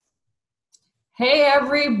Hey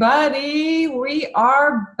everybody, we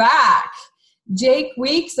are back. Jake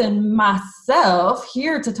Weeks and myself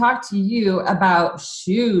here to talk to you about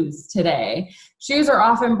shoes today. Shoes are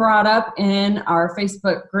often brought up in our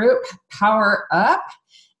Facebook group, Power Up.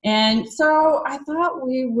 And so I thought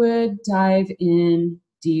we would dive in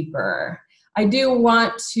deeper. I do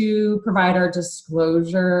want to provide our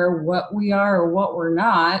disclosure, what we are or what we're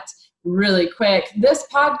not, really quick. This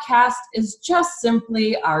podcast is just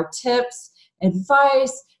simply our tips,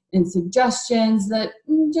 advice, and suggestions that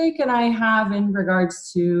Jake and I have in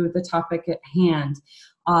regards to the topic at hand.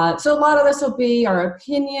 So a lot of this will be our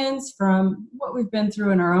opinions from what we've been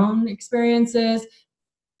through in our own experiences,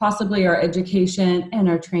 possibly our education and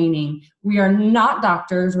our training. We are not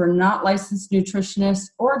doctors, we're not licensed nutritionists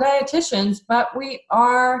or dietitians, but we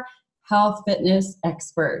are health fitness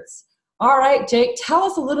experts. All right, Jake, tell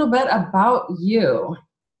us a little bit about you.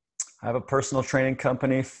 I have a personal training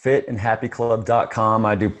company, fitandhappyclub.com.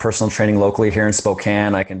 I do personal training locally here in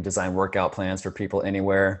Spokane. I can design workout plans for people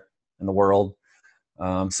anywhere in the world.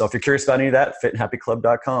 So if you're curious about any of that,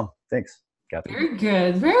 fitandhappyclub.com. Thanks, Kathy. Very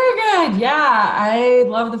good. Very good. Yeah, I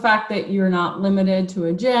love the fact that you're not limited to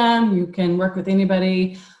a gym. You can work with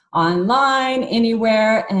anybody online,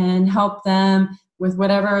 anywhere, and help them with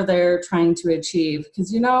whatever they're trying to achieve.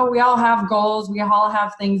 Because, we all have goals. We all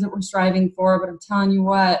have things that we're striving for. But I'm telling you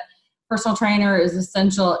what, personal trainer is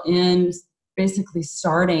essential in basically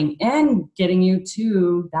starting and getting you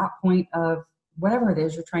to that point of whatever it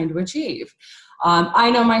is you're trying to achieve.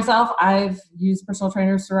 I know myself, I've used personal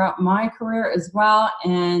trainers throughout my career as well,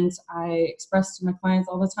 and I express to my clients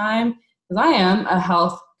all the time, because I am a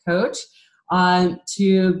health coach,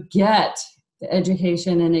 to get the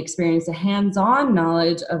education and experience, the hands-on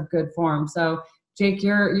knowledge of good form. So Jake,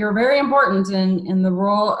 you're very important in the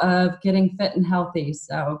role of getting fit and healthy.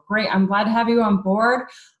 So great. I'm glad to have you on board.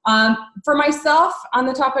 For myself, on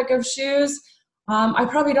the topic of shoes, I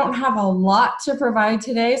probably don't have a lot to provide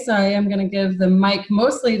today, so I am going to give the mic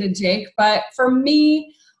mostly to Jake. But for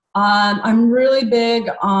me, I'm really big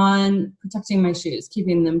on protecting my shoes,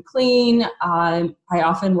 keeping them clean. I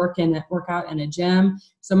often work out in a gym.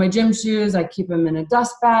 So my gym shoes, I keep them in a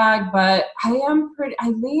dust bag, but I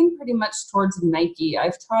lean pretty much towards Nike.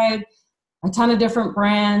 I've tried a ton of different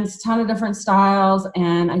brands, ton of different styles,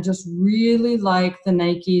 and I just really like the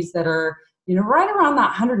Nikes that are, right around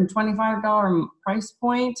that $125 price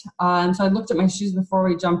point. So I looked at my shoes before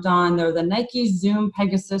we jumped on. They're the Nike Zoom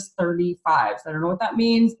Pegasus 35s. I don't know what that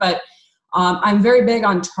means, but I'm very big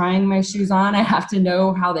on trying my shoes on. I have to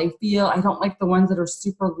know how they feel. I don't like the ones that are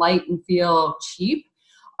super light and feel cheap.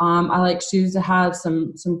 I like shoes to have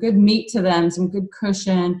some good meat to them, some good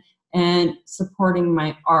cushion, and supporting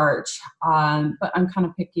my arch. But I'm kind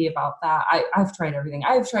of picky about that. I've tried everything.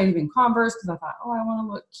 I've tried even Converse because I thought, I want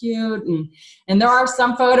to look cute. And there are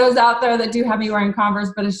some photos out there that do have me wearing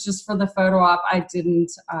Converse, but it's just for the photo op. I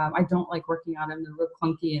don't like working out in. They're real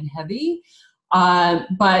clunky and heavy.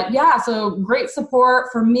 But yeah, so great support.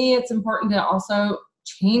 For me, it's important to also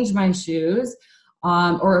change my shoes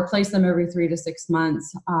or replace them every 3 to 6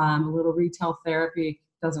 months. A little retail therapy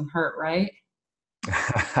doesn't hurt, right?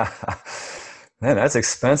 Man, that's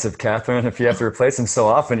expensive, Catherine. If you have to replace them so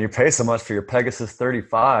often, you pay so much for your Pegasus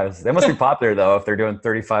 35s. They must be popular, though, if they're doing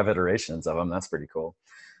 35 iterations of them. That's pretty cool.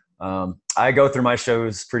 I go through my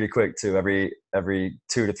shoes pretty quick, too, every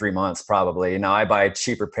 2 to 3 months, probably. Now, I buy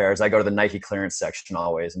cheaper pairs. I go to the Nike clearance section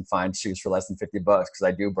always and find shoes for less than $50 because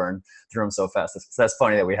I do burn through them so fast. That's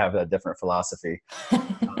funny that we have a different philosophy.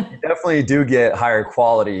 You definitely do get higher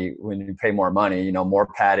quality when you pay more money, more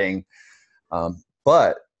padding.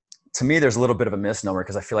 But to me, there's a little bit of a misnomer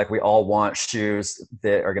because I feel like we all want shoes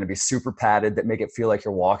that are going to be super padded, that make it feel like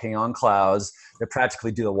you're walking on clouds, that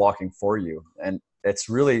practically do the walking for you. And it's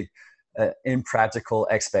really an impractical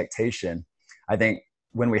expectation. I think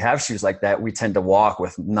when we have shoes like that, we tend to walk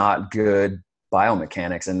with not good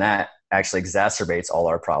biomechanics, and that actually exacerbates all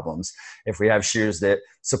our problems. If we have shoes that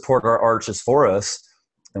support our arches for us,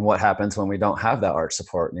 then what happens when we don't have that arch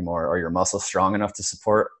support anymore? Are your muscles strong enough to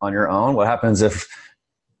support on your own? What happens if,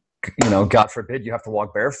 God forbid, you have to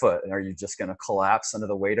walk barefoot? And are you just going to collapse under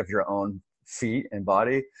the weight of your own feet and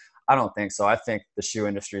body? I don't think so. I think the shoe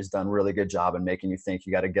industry has done a really good job in making you think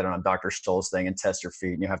you got to get on a Dr. Scholl's thing and test your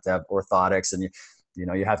feet, and you have to have orthotics, and you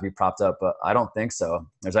have to be propped up. But I don't think so.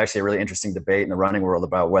 There's actually a really interesting debate in the running world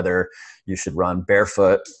about whether you should run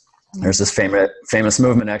barefoot. There's this famous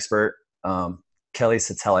movement expert, Kelly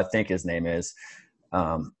Sattel, I think his name is.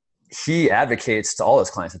 He advocates to all his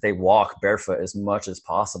clients that they walk barefoot as much as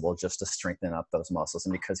possible just to strengthen up those muscles.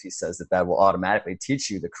 And because he says that will automatically teach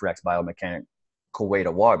you the correct biomechanical way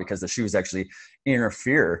to walk, because the shoes actually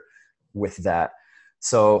interfere with that.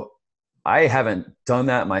 So I haven't done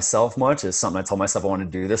that myself much. It's something I told myself I want to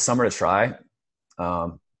do this summer to try.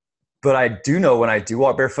 But I do know when I do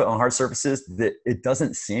walk barefoot on hard surfaces that it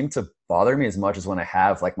doesn't seem to bother me as much as when I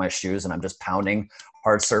have like my shoes and I'm just pounding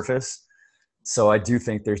hard surface. So I do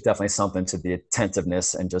think there's definitely something to the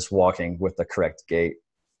attentiveness and just walking with the correct gait.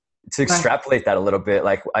 To extrapolate that a little bit,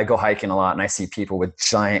 like I go hiking a lot and I see people with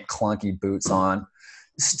giant clunky boots on,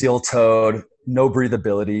 steel-toed, no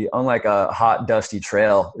breathability, unlike a hot, dusty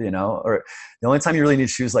trail, or the only time you really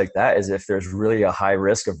need shoes like that is if there's really a high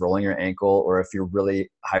risk of rolling your ankle, or if you're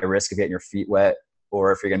really high risk of getting your feet wet,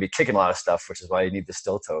 or if you're going to be kicking a lot of stuff, which is why you need the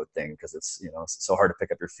steel-toed thing, because it's, it's so hard to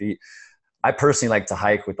pick up your feet. I personally like to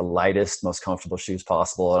hike with the lightest, most comfortable shoes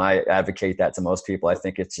possible. And I advocate that to most people. I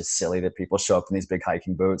think it's just silly that people show up in these big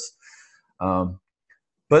hiking boots.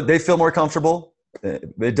 But they feel more comfortable.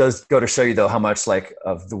 It does go to show you though, how much like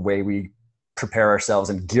of the way we prepare ourselves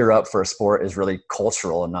and gear up for a sport is really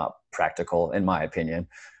cultural and not practical, in my opinion.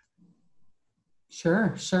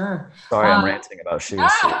 Sure. Sorry, I'm ranting about shoes.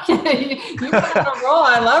 You put on a roll.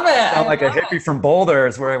 I love it. I'm like a hippie from Boulder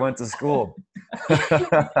is where I went to school.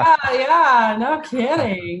 Yeah, no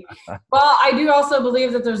kidding. Well, I do also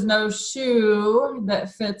believe that there's no shoe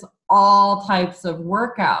that fits all types of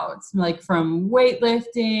workouts, like from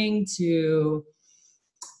weightlifting to,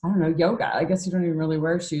 I don't know, yoga. I guess you don't even really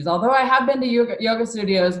wear shoes. Although I have been to yoga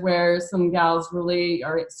studios where some gals really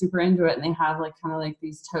are super into it, and they have like kind of like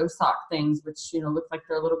these toe sock things, which, look like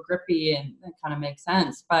they're a little grippy, and that kind of makes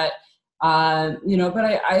sense. But, but I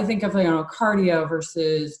think of, cardio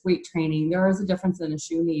versus weight training. There is a difference in a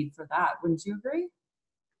shoe need for that. Wouldn't you agree?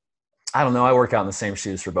 I don't know. I work out in the same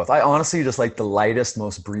shoes for both. I honestly just like the lightest,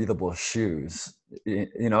 most breathable shoes,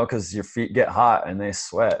 because your feet get hot and they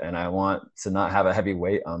sweat, and I want to not have a heavy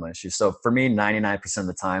weight on my shoes. So for me, 99% of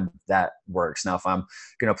the time that works. Now, if I'm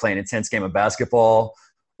going to play an intense game of basketball,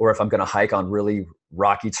 or if I'm going to hike on really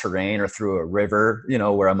rocky terrain or through a river,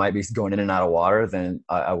 where I might be going in and out of water, then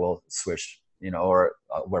I will switch, or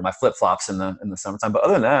wear my flip-flops in the summertime. But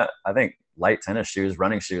other than that, I think light tennis shoes,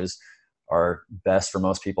 running shoes are best for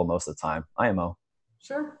most people most of the time. IMO.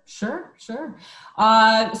 Sure.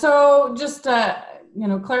 So just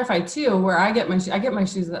clarify too, where I get my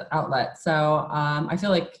shoes at Outlet. So I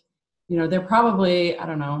feel like, they're probably, I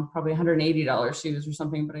don't know, probably $180 shoes or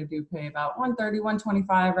something, but I do pay about $130,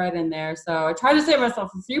 $125 right in there. So I try to save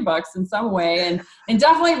myself a few bucks in some way, and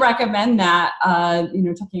definitely recommend that,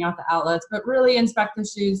 checking out the outlets, but really inspect the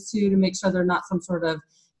shoes too, to make sure they're not some sort of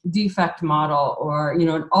defect model, or,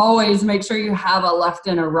 and always make sure you have a left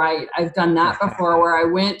and a right. I've done that before, where I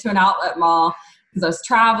went to an outlet mall because I was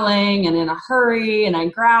traveling and in a hurry, and I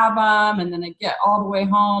grab them, and then I get all the way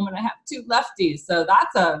home and I have two lefties. So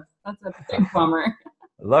that's a big bummer.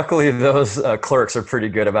 Luckily, those clerks are pretty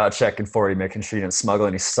good about checking for you, making sure you don't smuggle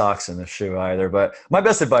any socks in the shoe either. But my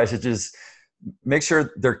best advice is just make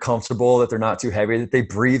sure they're comfortable, that they're not too heavy, that they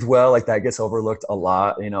breathe well. Like that gets overlooked a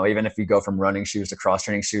lot. Even if you go from running shoes to cross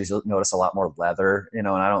training shoes, you'll notice a lot more leather, and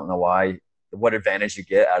I don't know what advantage you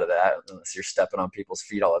get out of that unless you're stepping on people's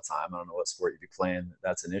feet all the time. I don't know what sport you'd be playing.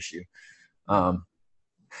 That's an issue. And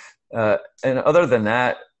other than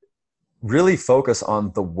that, really focus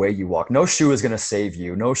on the way you walk. No shoe is going to save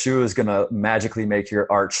you. No shoe is going to magically make your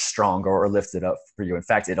arch stronger or lift it up for you. In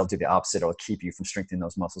fact, it'll do the opposite. It'll keep you from strengthening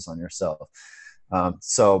those muscles on yourself.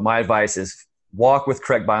 So my advice is walk with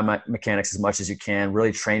correct biomechanics as much as you can.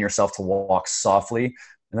 Really train yourself to walk softly,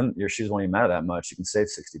 and then your shoes won't even matter that much. You can save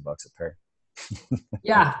 $60 a pair.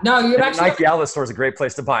 Yeah, no, you'd actually. Nike outlet store is a great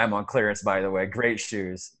place to buy them on clearance, by the way. Great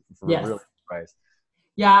shoes for a really good price.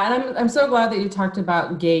 Yeah, and I'm so glad that you talked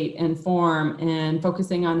about gait and form and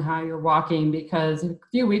focusing on how you're walking, because a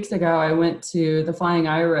few weeks ago I went to the Flying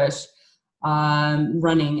Irish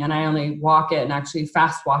running, and I only walk it and actually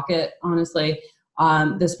fast walk it, honestly,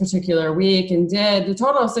 this particular week, and did a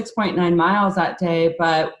total of 6.9 miles that day.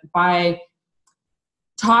 But by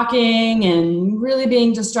talking and really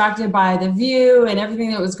being distracted by the view and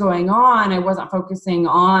everything that was going on, I wasn't focusing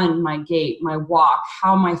on my gait, my walk,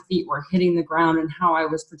 how my feet were hitting the ground, and how I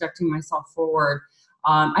was projecting myself forward.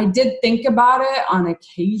 I did think about it on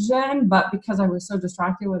occasion, but because I was so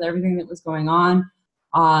distracted with everything that was going on,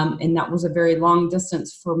 and that was a very long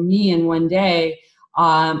distance for me in one day,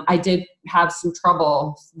 I did have some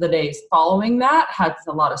trouble the days following that, had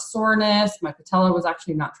a lot of soreness. My patella was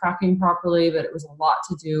actually not tracking properly, but it was a lot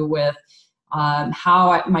to do with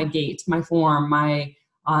my gait, my form, my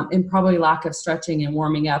and probably lack of stretching and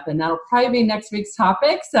warming up. And that'll probably be next week's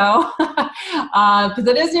topic. So, because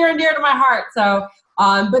it is near and dear to my heart. So,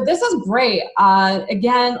 but this is great.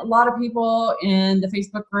 Again, a lot of people in the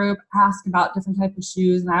Facebook group ask about different types of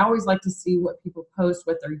shoes. And I always like to see what people post,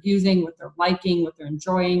 what they're using, what they're liking, what they're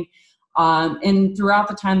enjoying. And throughout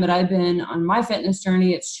the time that I've been on my fitness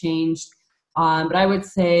journey, it's changed. But I would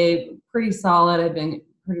say pretty solid. I've been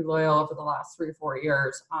pretty loyal over the last 3 or 4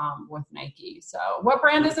 years with Nike. So what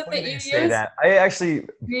brand is it that you use? That. I actually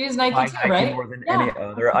you use Nike buy too, Nike right? more than any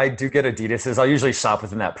other. I do get Adidas's. I'll usually shop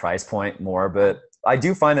within that price point more, but I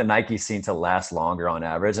do find that Nike seem to last longer on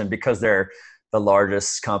average. And because they're the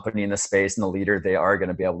largest company in the space and the leader, they are going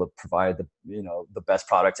to be able to provide the best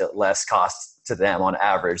product at less cost to them on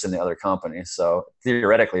average than the other companies. So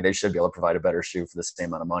theoretically, they should be able to provide a better shoe for the same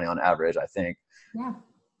amount of money on average, I think. Yeah.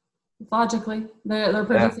 Logically, they're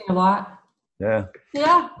producing a lot. Yeah.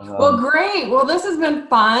 Yeah. Well, great. Well, this has been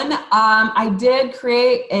fun. I did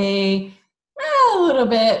create a little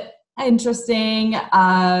bit interesting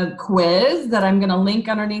quiz that I'm going to link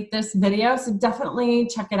underneath this video. So definitely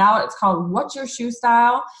check it out. It's called What's Your Shoe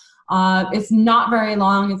Style? It's not very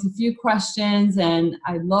long. It's a few questions, and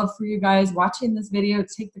I'd love for you guys watching this video to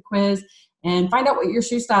take the quiz and find out what your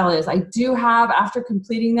shoe style is. I do have, after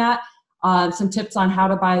completing that, some tips on how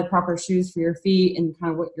to buy the proper shoes for your feet and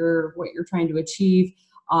kind of what you're trying to achieve,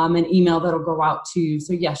 an email that'll go out to you.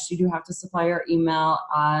 So yes, you do have to supply your email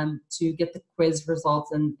to get the quiz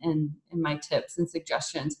results and my tips and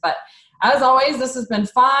suggestions. But as always, this has been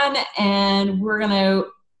fun, and we're going to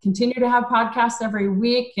continue to have podcasts every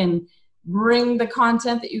week and bring the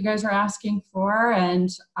content that you guys are asking for. And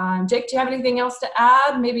Jake, do you have anything else to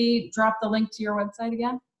add? Maybe drop the link to your website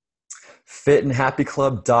again.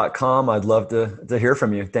 fitandhappyclub.com. I'd love to hear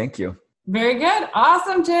from you. Thank you. Very good.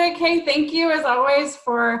 Awesome, Jake. Hey, thank you as always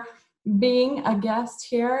for being a guest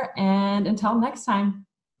here. And until next time.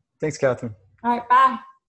 Thanks, Catherine. All right. Bye.